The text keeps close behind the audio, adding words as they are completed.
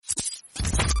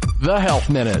The Health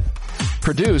Minute,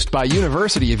 produced by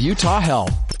University of Utah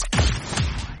Health.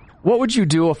 What would you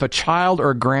do if a child or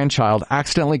a grandchild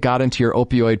accidentally got into your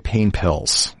opioid pain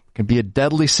pills? It can be a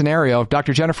deadly scenario.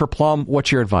 Dr. Jennifer Plum,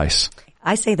 what's your advice?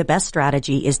 I say the best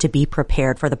strategy is to be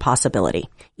prepared for the possibility.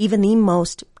 Even the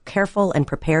most careful and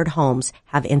prepared homes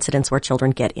have incidents where children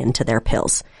get into their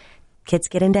pills. Kids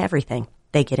get into everything.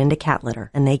 They get into cat litter,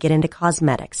 and they get into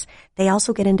cosmetics. They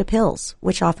also get into pills,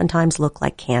 which oftentimes look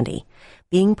like candy.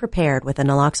 Being prepared with a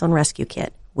naloxone rescue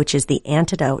kit, which is the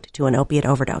antidote to an opiate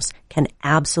overdose, can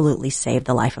absolutely save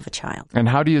the life of a child. And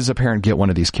how do you as a parent get one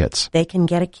of these kits? They can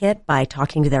get a kit by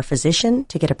talking to their physician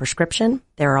to get a prescription.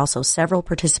 There are also several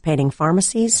participating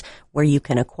pharmacies where you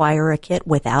can acquire a kit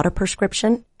without a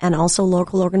prescription, and also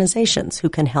local organizations who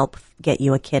can help get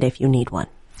you a kit if you need one.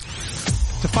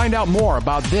 To find out more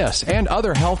about this and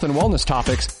other health and wellness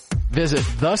topics, visit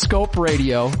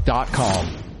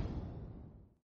thescoperadio.com.